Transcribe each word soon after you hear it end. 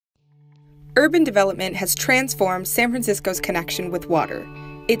Urban development has transformed San Francisco's connection with water,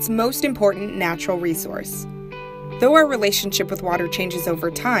 its most important natural resource. Though our relationship with water changes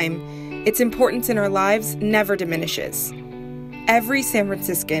over time, its importance in our lives never diminishes. Every San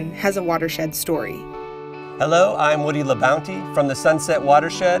Franciscan has a watershed story. Hello, I'm Woody LaBounty from the Sunset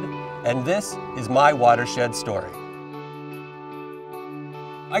Watershed, and this is my watershed story.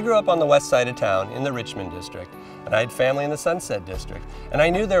 I grew up on the west side of town in the Richmond district, and I had family in the Sunset district. And I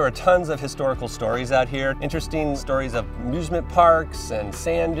knew there were tons of historical stories out here, interesting stories of amusement parks and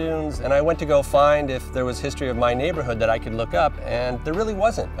sand dunes, and I went to go find if there was history of my neighborhood that I could look up, and there really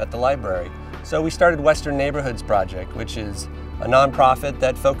wasn't at the library. So we started Western Neighborhoods Project, which is a nonprofit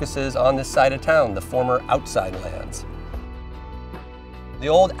that focuses on this side of town, the former outside lands. The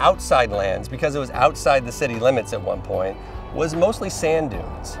old outside lands, because it was outside the city limits at one point, was mostly sand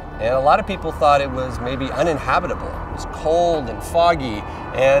dunes. And a lot of people thought it was maybe uninhabitable. It was cold and foggy,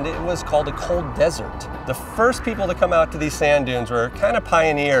 and it was called a cold desert. The first people to come out to these sand dunes were kind of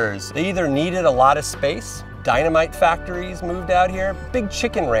pioneers. They either needed a lot of space, dynamite factories moved out here. Big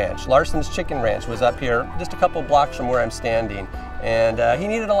chicken ranch, Larson's Chicken Ranch, was up here just a couple blocks from where I'm standing. And he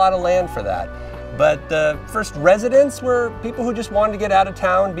needed a lot of land for that. But the first residents were people who just wanted to get out of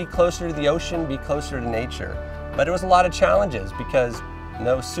town, be closer to the ocean, be closer to nature. But it was a lot of challenges because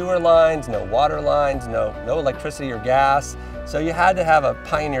no sewer lines, no water lines, no electricity or gas. So you had to have a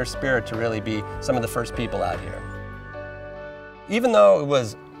pioneer spirit to really be some of the first people out here. Even though it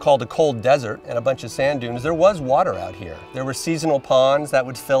was called a cold desert and a bunch of sand dunes, there was water out here. There were seasonal ponds that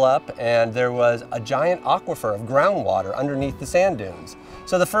would fill up, and there was a giant aquifer of groundwater underneath the sand dunes.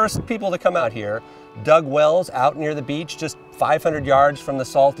 So the first people to come out here dug wells out near the beach, just 500 yards from the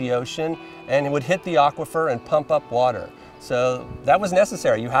salty ocean, and it would hit the aquifer and pump up water. So that was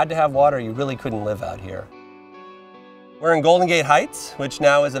necessary. You had to have water. You really couldn't live out here. We're in Golden Gate Heights, which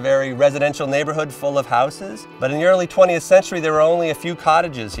now is a very residential neighborhood full of houses. But in the early 20th century, there were only a few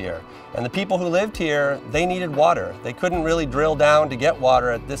cottages here. And the people who lived here, they needed water. They couldn't really drill down to get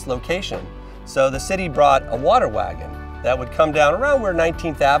water at this location. So the city brought a water wagon that would come down around where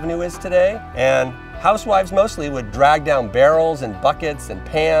 19th Avenue is today. And housewives mostly would drag down barrels and buckets and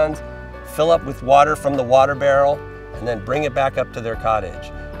pans, fill up with water from the water barrel, and then bring it back up to their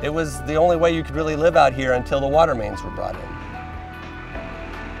cottage. It was the only way you could really live out here until the water mains were brought in.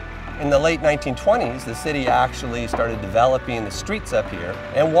 In the late 1920s, the city actually started developing the streets up here,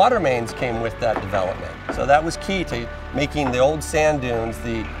 and water mains came with that development. So that was key to making the old sand dunes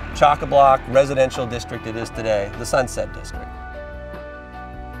the chock-a-block residential district it is today, the Sunset District.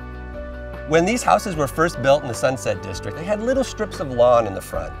 When these houses were first built in the Sunset District, they had little strips of lawn in the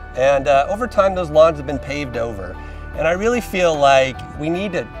front. And over time, those lawns have been paved over. And I really feel like we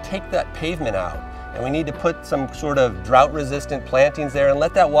need to take that pavement out, and we need to put some sort of drought-resistant plantings there and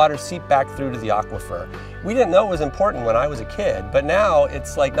let that water seep back through to the aquifer. We didn't know it was important when I was a kid, but now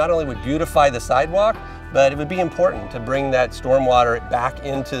it's like not only would beautify the sidewalk, but it would be important to bring that stormwater back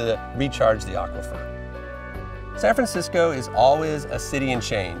recharge the aquifer. San Francisco is always a city in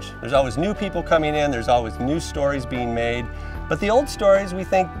change. There's always new people coming in, there's always new stories being made. But the old stories, we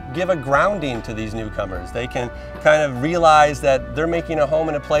think, give a grounding to these newcomers. They can kind of realize that they're making a home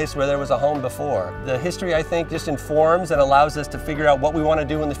in a place where there was a home before. The history, I think, just informs and allows us to figure out what we want to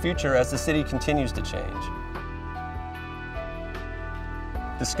do in the future as the city continues to change.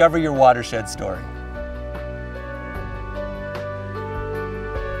 Discover your watershed story.